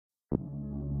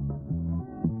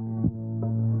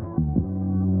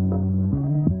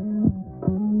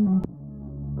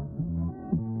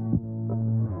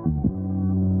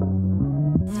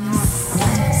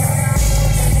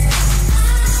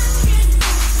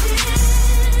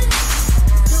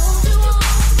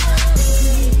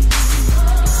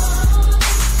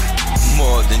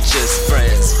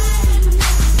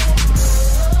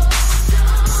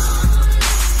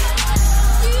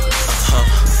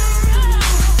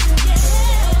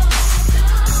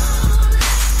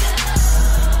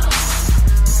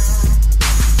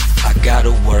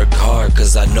work hard,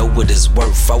 cause I know what it's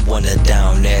worth. I want a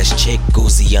down ass chick,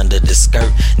 Uzi under the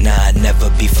skirt. Nah, I never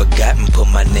be forgotten, put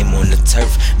my name on the turf.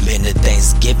 Been to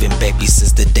Thanksgiving, baby,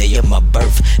 since the day of my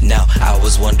birth. Now, I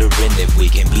was wondering if we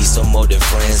can be some more than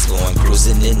friends. Going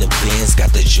cruising in the Benz,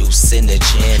 got the juice in the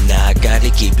gin. Now I gotta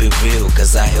keep it real,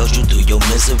 cause I held you through your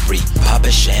misery.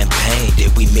 Poppin' champagne,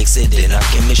 did we mix it in our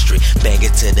chemistry? Bang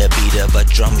it to the beat of a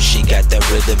drum, she got that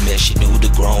rhythm. And she knew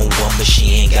the grown woman,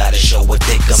 she ain't gotta show what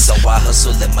they come. So I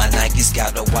hustle in my Nikes,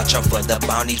 gotta watch out for the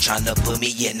bounty. Tryna put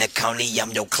me in the county,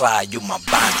 I'm your Clyde, you my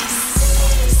Bonnie.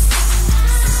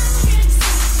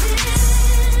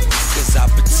 Cause I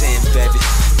pretend, baby,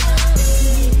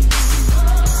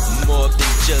 more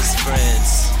than just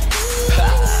friends.